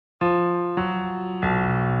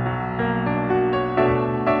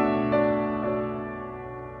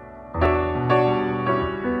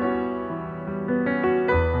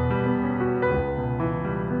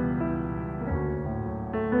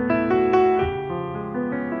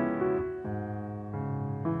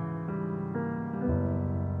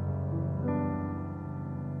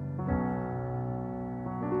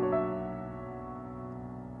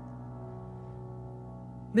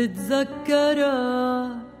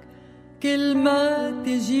بتذكرك كل ما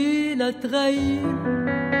تجي لتغيب،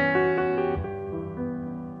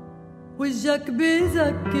 وجهك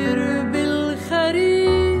بذكر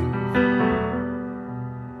بالخريف،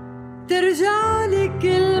 ترجع لي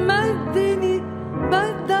كل ما الدنيا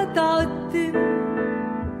بدها تعتم،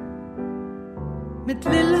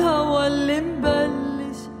 مثل الهوى اللي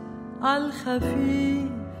مبلش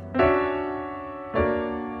عالخفيف.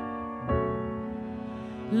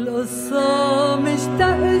 القصة مش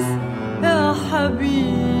تأس يا حبيبي،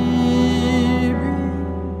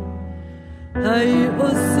 هاي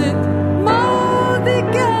قصة ماضي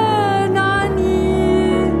كان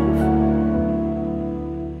عنيف،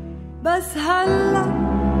 بس هلأ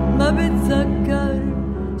ما بتذكر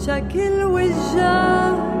شكل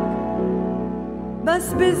وجهك،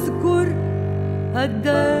 بس بذكر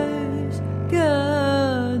قديش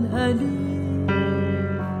كان قليل.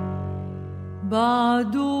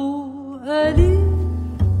 بعده قليل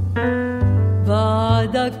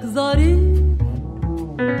بعدك ظريف،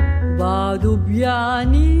 بعده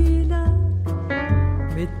بيعني لك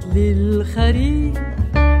مثل الخريف.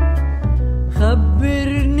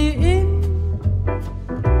 خبرني إن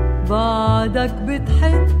بعدك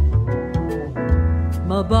بتحن،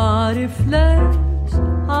 ما بعرف ليش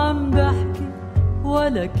عم بحكي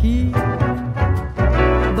ولا كيف.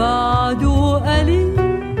 بعده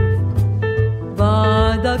قليل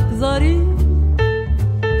بعدك ظريف،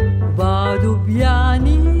 بعده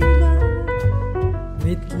بيعني لك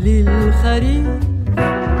مثل الخريف.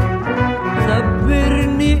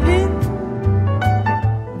 خبرني إن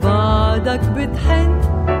بعدك بتحن،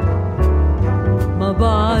 ما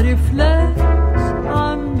بعرف ليش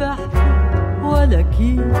عم بحكي ولا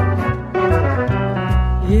كيف.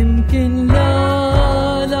 يمكن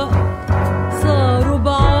لا صاروا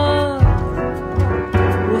بعاد،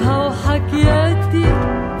 وهو حكياتي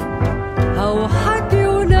هو حكي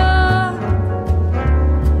ولاد،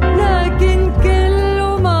 لكن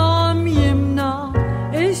كله ما عم يمنع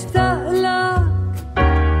اشتاق لك،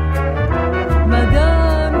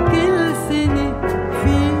 مدام كل سنة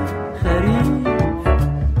في خريف.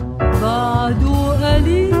 بعده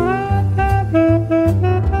قليل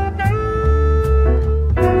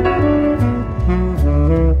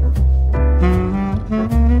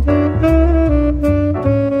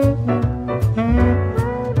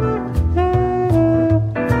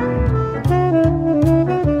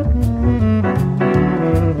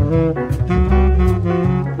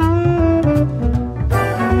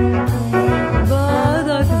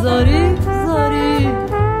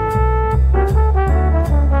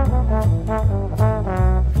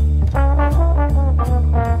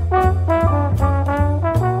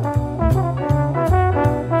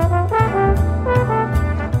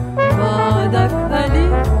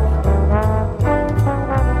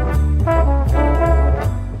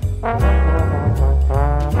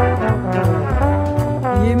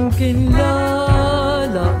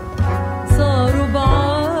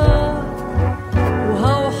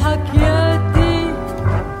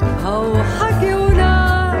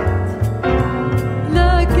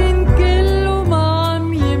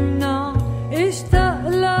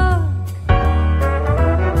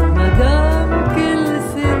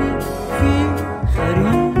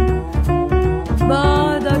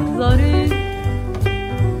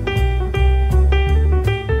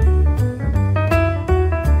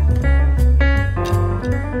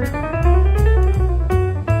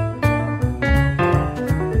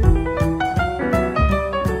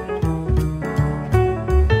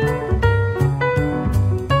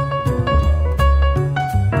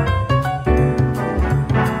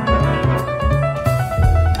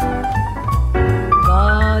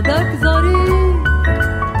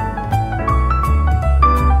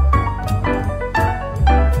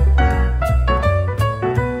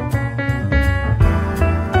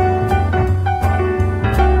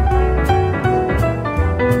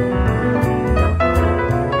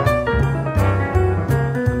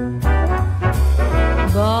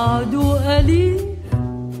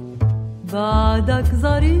بعدك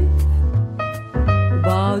ظريف،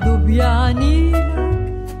 بعده بيعني لك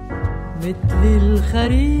مثل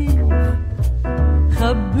الخريف.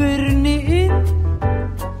 خبرني إن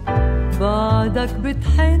بعدك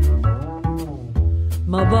بتحن،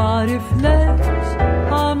 ما بعرف ليش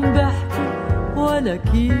عم بحكي ولا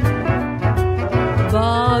كيف.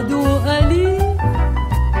 بعده قليل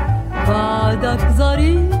بعدك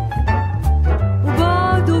ظريف،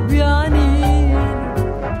 وبعده بيعني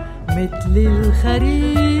مثل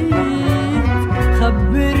الخريف.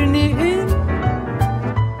 خبرني إن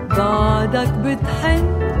بعدك بتحن،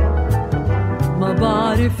 ما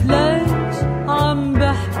بعرف ليش عم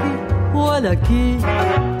بحكي ولا كيف.